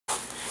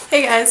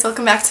Hey guys,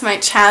 welcome back to my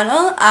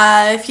channel.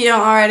 If you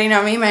don't already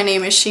know me, my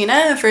name is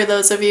Sheena. For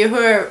those of you who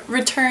are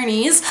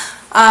returnees,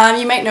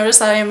 you might notice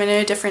that I'm in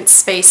a different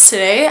space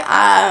today.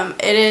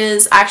 It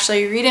is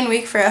actually read-in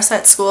week for us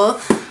at school,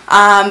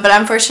 but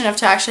I'm fortunate enough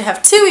to actually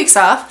have 2 weeks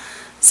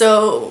off.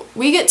 So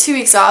we get 2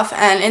 weeks off,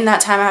 and in that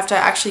time I have to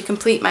actually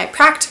complete my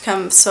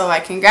practicum so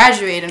I can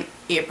graduate in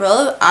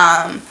April.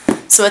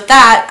 So with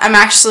that, I'm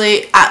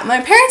actually at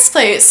my parents'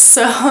 place.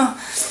 So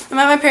I'm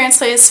at my parents'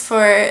 place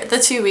for the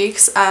 2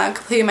 weeks,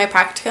 completing my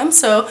practicum.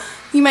 So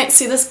you might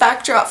see this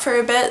backdrop for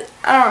a bit.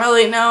 I don't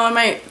really know. I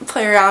might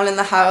play around in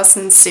the house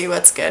and see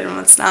what's good and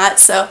what's not.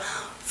 So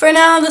for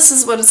now, this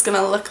is what it's going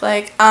to look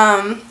like.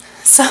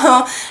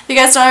 So if you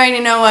guys don't already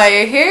know why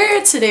you're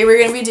here, today we're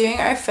going to be doing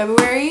our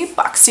February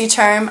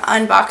Boxycharm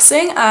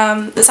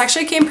unboxing. This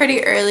actually came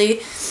pretty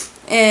early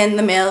in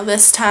the mail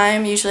this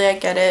time. Usually I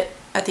get it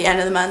at the end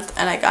of the month,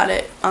 and I got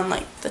it on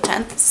like the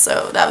 10th,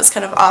 so that was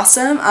kind of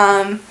awesome.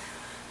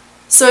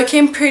 So it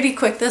came pretty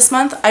quick this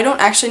month. I don't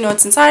actually know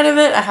what's inside of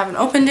it. I haven't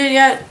opened it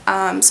yet,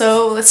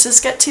 so let's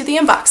just get to the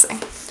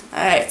unboxing.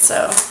 Alright,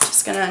 so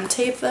just gonna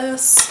untape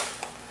this.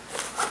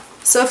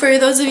 So for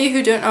those of you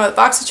who don't know what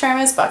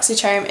Boxycharm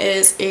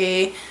is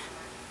a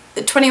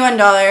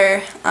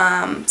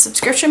 $21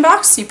 subscription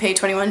box. You pay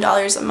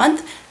 $21 a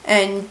month,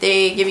 and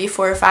they give you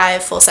 4 or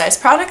 5 full-size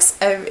products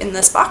in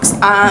this box.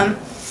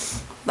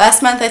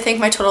 Last month I think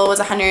my total was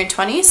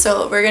 120,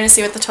 so we're going to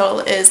see what the total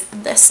is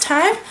this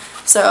time.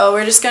 So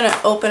we're just going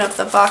to open up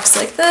the box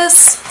like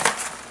this.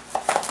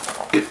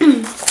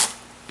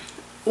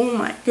 Oh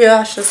my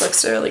gosh, this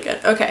looks really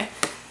good. Okay,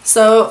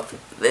 so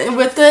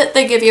with it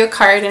they give you a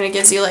card, and it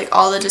gives you like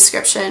all the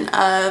description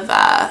of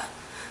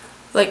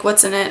like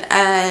what's in it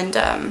and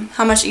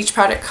how much each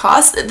product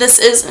costs. This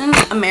is in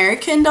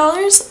American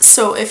dollars,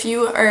 so if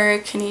you are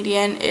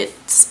Canadian,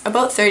 it's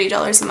about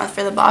 $30 a month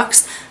for the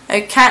box. I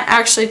can't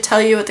actually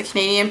tell you what the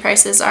Canadian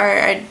prices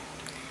are.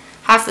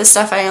 Half the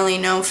stuff I only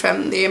know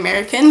from the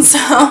American,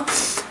 so.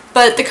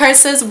 But the card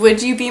says,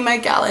 "Would you be my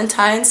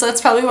Galentine?" So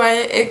that's probably why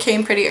it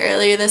came pretty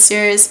early this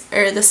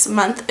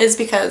month, is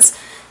because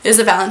it is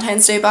a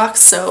Valentine's Day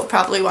box, so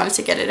probably wanted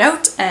to get it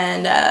out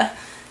and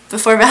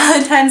before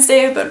Valentine's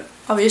Day, but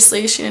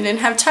obviously Sheena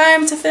didn't have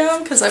time to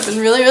film because I've been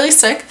really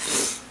sick.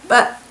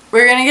 But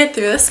we're gonna get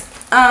through this.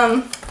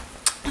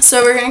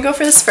 So we're gonna go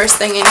for this first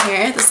thing in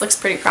here. This looks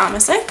pretty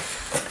promising.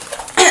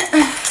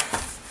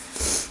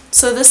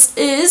 So this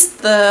is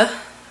the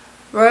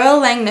Royal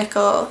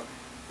Langnickel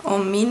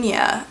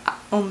Omnia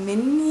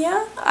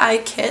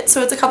eye kit.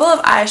 So it's a couple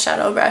of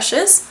eyeshadow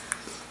brushes.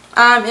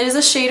 It is a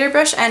shader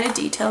brush and a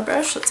detail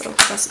brush. Let's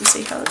open this and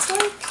see how it's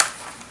like.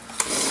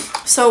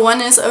 So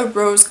one is a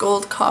rose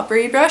gold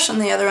coppery brush,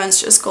 and the other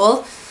one's just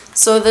gold.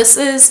 So this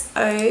is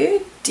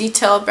a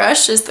detail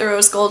brush, is the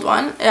rose gold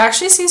one. It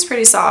actually seems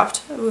pretty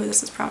soft. Ooh,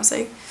 this is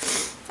promising.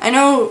 I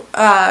know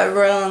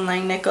Royal and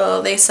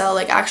Langnickel, they sell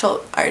like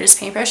actual artist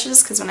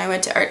paintbrushes, because when I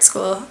went to art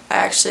school I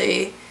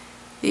actually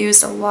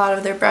used a lot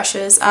of their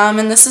brushes.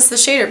 And this is the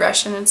shader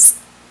brush, and it's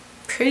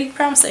pretty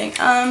promising.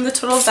 The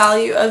total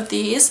value of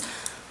these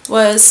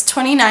was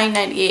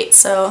 $29.98,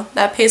 so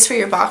that pays for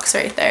your box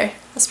right there.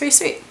 That's pretty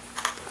sweet.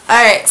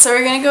 Alright, so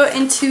we're going to go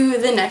into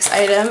the next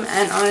item,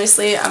 and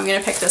honestly I'm going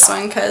to pick this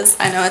one because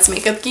I know it's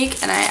Makeup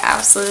Geek, and I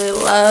absolutely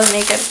love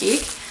Makeup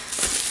Geek.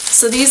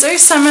 So these are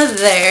some of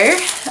their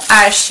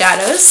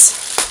eyeshadows.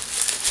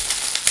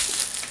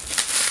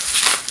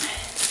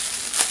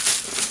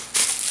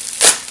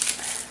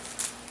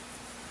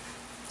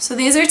 So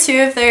these are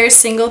 2 of their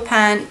single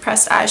pan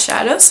pressed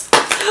eyeshadows.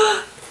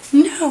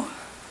 No!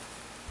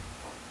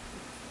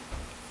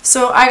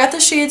 So I got the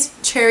shades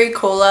Cherry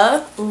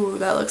Cola. Ooh,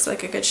 that looks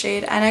like a good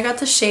shade. And I got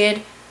the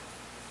shade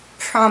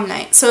Prom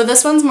Night. So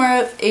this one's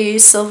more of a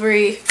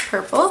silvery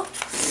purple.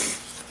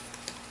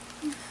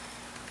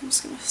 I'm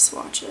just going to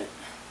swatch it.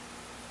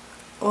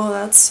 Oh,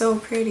 that's so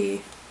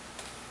pretty.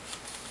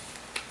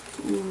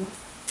 Ooh.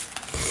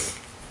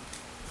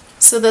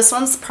 So this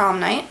one's Prom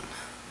Night.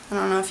 I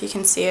don't know if you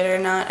can see it or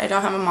not. I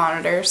don't have a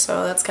monitor,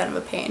 so that's kind of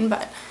a pain,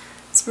 but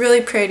it's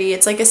really pretty.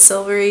 It's like a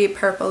silvery,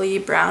 purpley,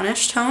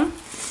 brownish tone.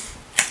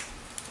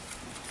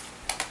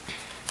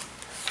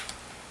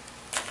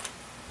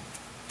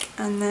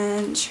 And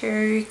then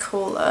Cherry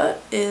Cola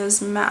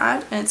is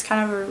matte, and it's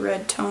kind of a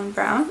red tone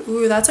brown.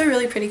 Ooh, that's a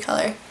really pretty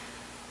color.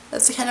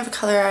 That's the kind of a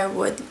color I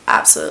would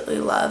absolutely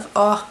love.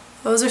 Oh,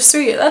 those are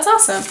sweet. That's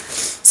awesome.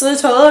 So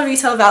the total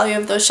retail value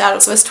of those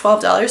shadows was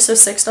 $12, so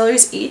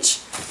 $6 each.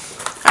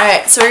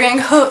 Alright, so we're going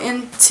to go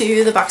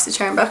into the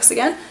Boxycharm box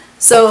again.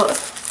 So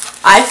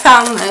I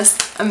found this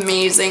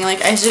amazing.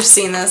 Like, I just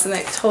seen this and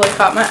it totally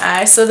caught my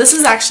eye. So this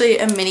is actually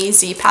a mini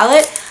Z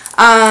palette.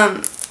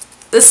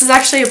 This is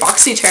actually a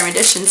Boxycharm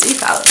edition Z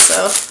palette,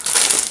 so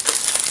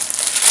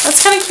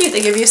that's kind of cute. They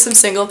give you some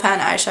single pan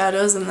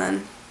eyeshadows, and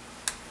then...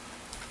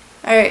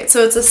 Alright,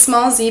 so it's a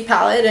small Z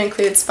palette. It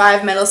includes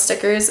 5 metal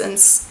stickers and...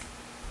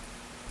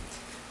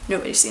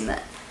 Nobody's seen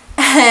that.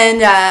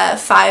 And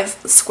 5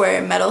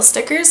 square metal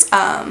stickers.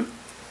 So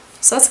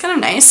that's kind of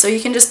nice. So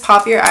you can just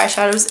pop your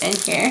eyeshadows in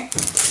here.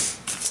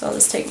 So I'll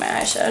just take my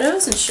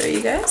eyeshadows and show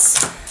you guys.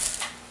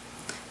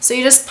 So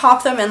you just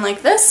pop them in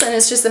like this, and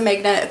it's just a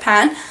magnetic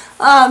pan.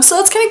 So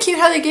it's kind of cute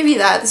how they give you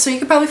that. So you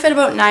could probably fit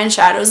about 9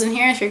 shadows in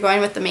here if you're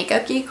going with the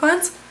Makeup Geek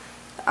ones.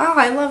 Oh,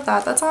 I love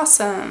that. That's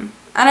awesome.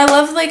 And I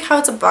love like how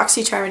it's a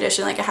Boxycharm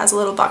edition. Like it has a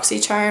little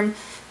Boxycharm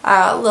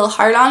little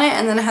heart on it,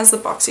 and then it has the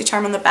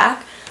Boxycharm on the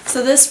back.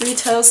 So this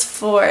retails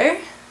for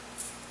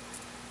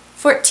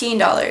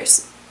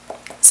 $14.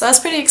 So that's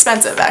pretty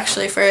expensive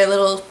actually for a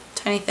little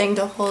tiny thing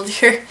to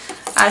hold your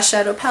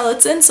eyeshadow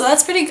palettes in. So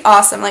that's pretty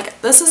awesome.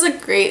 Like this is a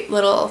great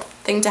little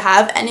thing to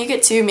have, and you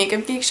get 2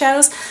 Makeup Geek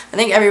shadows. I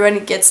think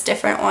everyone gets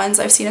different ones.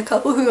 I've seen a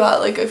couple who got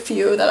like a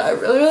few that I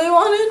really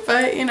wanted,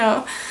 but you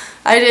know,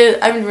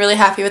 I'm really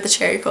happy with the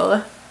cherry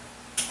cola.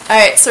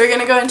 Alright, so we're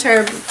gonna go into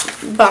our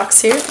box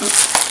here.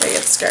 Oh, gotta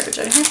get this garbage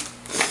out of here.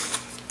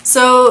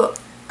 So,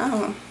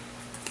 oh,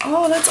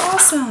 that's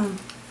awesome.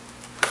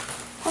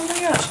 Oh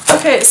my gosh.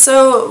 Okay,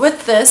 so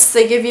with this,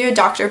 they give you a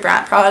Dr.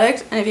 Brandt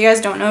product, and if you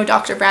guys don't know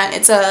Dr. Brandt,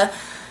 it's a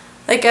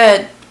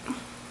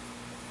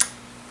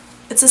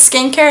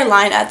skincare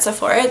line at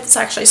Sephora. It's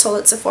actually sold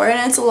at Sephora,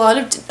 and it's a lot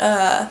of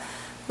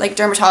like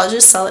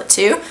dermatologists sell it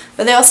too.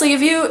 But they also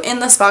give you in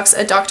this box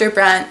a Dr.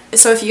 Brandt.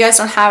 So if you guys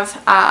don't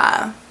have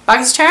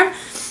Boxycharm,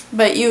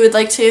 but you would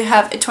like to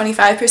have a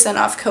 25%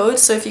 off code,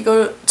 so if you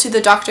go to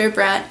the Dr.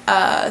 Brandt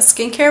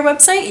skincare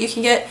website, you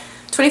can get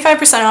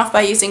 25% off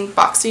by using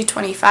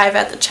Boxy25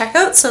 at the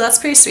checkout. So that's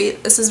pretty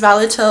sweet. This is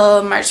valid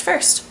till March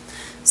 1st.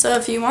 So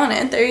if you want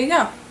it, there you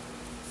go.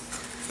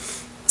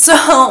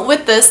 So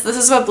with this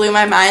is what blew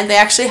my mind. They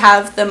actually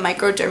have the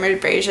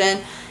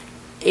Microdermabrasion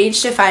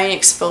age-defying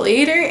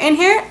exfoliator in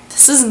here.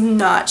 This is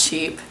not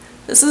cheap.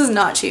 This is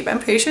not cheap. I'm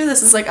pretty sure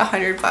this is like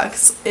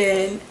 $100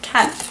 in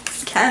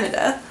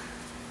Canada.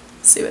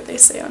 Let's see what they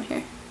say on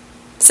here.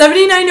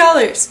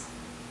 $79.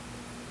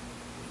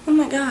 Oh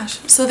my gosh.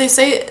 So they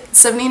say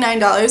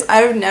 $79.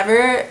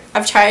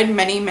 I've tried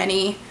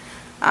many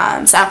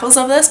samples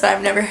of this, but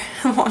I've never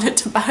wanted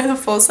to buy the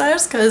full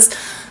size because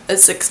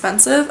it's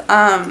expensive.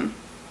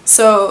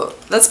 So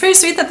that's pretty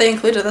sweet that they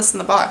included this in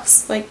the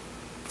box. Like,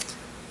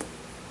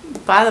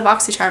 buy the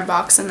Boxycharm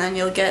box and then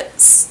you'll get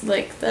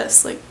like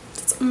this. Like,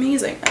 it's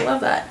amazing. I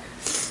love that.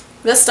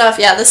 This stuff,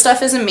 yeah, this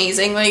stuff is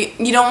amazing. Like,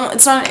 you don't,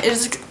 it's an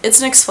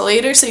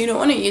exfoliator, so you don't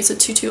want to use it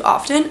too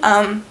often.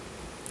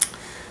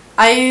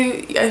 I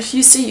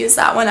used to use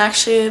that one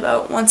actually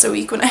about once a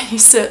week when I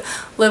used to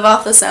live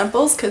off the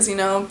samples because, you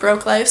know,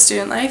 broke life,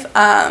 student life.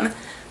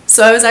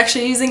 So I was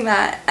actually using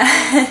that.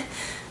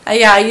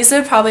 Yeah, I use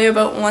it probably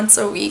about once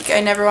a week. I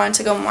never wanted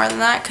to go more than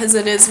that because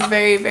it is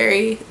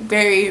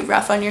very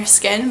rough on your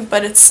skin,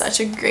 but it's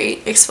such a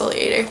great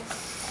exfoliator.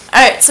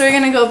 Alright, so we're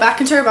going to go back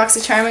into our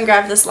Boxycharm and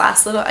grab this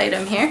last little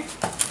item here.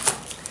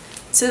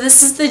 So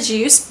this is the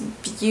Juice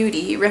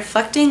Beauty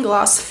Reflecting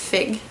Gloss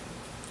Fig.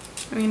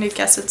 I'm going to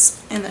guess it's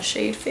in the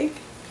shade Fig.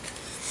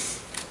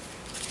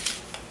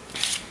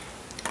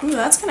 Ooh,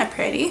 that's kind of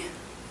pretty.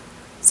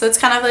 So it's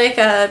kind of like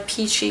a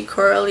peachy,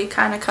 corally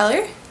kind of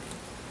color.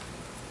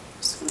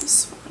 Just going to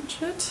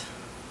swatch it.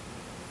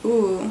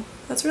 Ooh,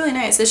 that's really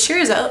nice. It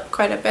shears out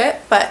quite a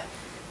bit, but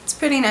it's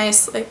pretty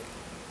nice. Like,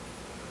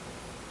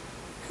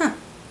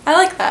 I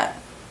like that.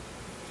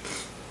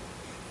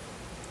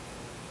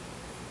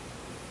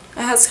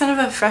 It has kind of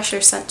a fresher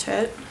scent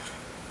to it.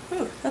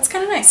 Ooh, that's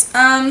kind of nice.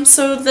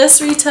 So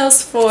this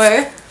retails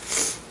for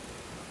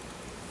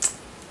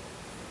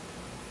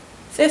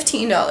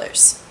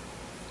 $15.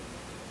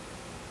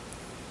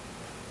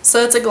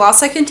 So it's a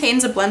gloss that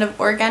contains a blend of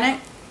organic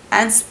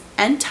and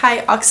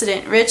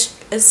antioxidant-rich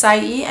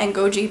acai and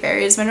goji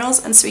berries, minerals,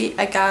 and sweet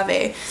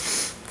agave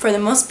for the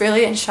most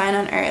brilliant shine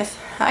on earth.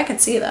 I can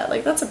see that.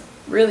 Like, that's a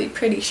really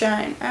pretty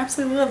shine. I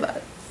absolutely love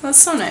that. That's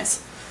so nice.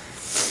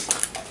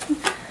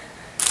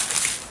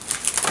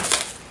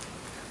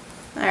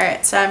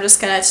 Alright, so I'm just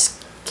going to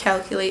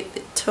calculate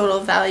the total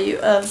value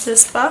of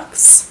this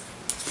box.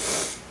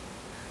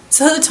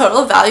 So the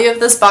total value of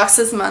this box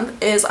this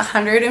month is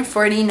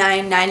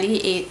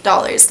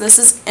 $149.98. This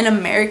is in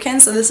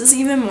American, so this is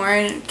even more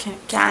in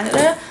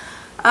Canada.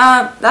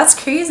 That's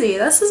crazy.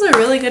 This is a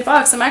really good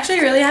box. I'm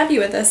actually really happy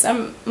with this.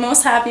 I'm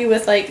most happy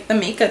with like the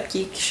Makeup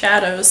Geek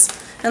shadows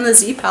and the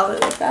Z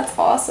palette. Like, that's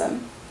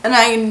awesome. And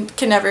I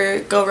can never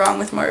go wrong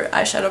with more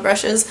eyeshadow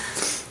brushes.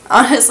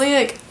 Honestly,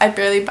 like, I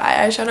barely buy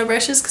eyeshadow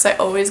brushes because I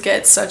always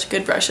get such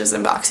good brushes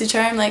in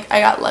Boxycharm. Like, I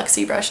got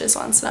Luxie brushes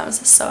once and I was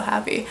just so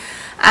happy.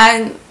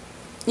 And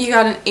you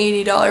got an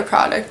 $80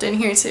 product in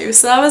here too,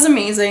 so that was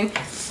amazing.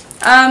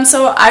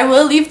 So I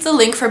will leave the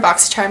link for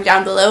Boxycharm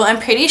down below. I'm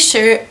pretty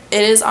sure it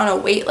is on a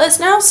wait list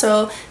now,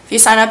 so if you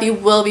sign up you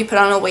will be put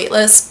on a wait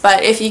list,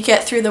 but if you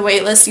get through the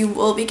wait list you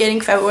will be getting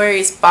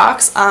February's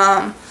box.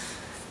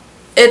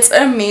 It's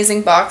an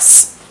amazing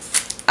box.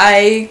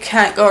 I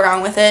can't go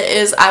wrong with it. It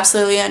is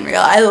absolutely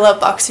unreal. I love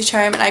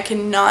Boxycharm and I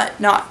cannot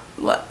not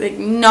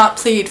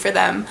plead for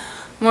them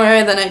more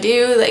than I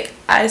do. Like,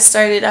 I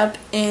started up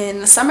in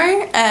the summer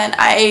and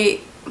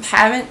I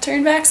haven't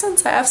turned back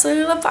since. I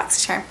absolutely love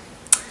Boxycharm.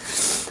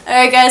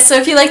 Alright guys, so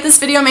if you like this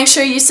video, make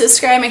sure you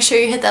subscribe, make sure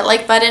you hit that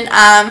like button.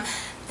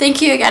 Thank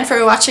you again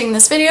for watching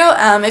this video.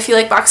 If you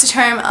like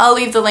Boxycharm, I'll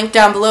leave the link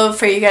down below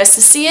for you guys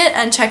to see it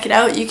and check it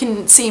out. You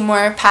can see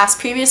more past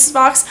previous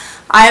box.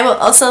 I will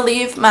also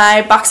leave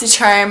my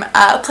Boxycharm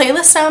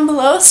playlist down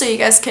below so you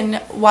guys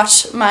can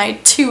watch my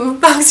 2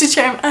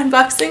 Boxycharm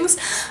unboxings.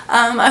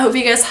 I hope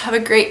you guys have a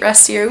great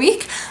rest of your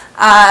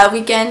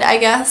weekend, I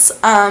guess.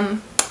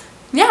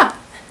 Yeah.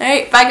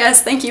 Alright, bye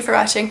guys. Thank you for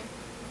watching.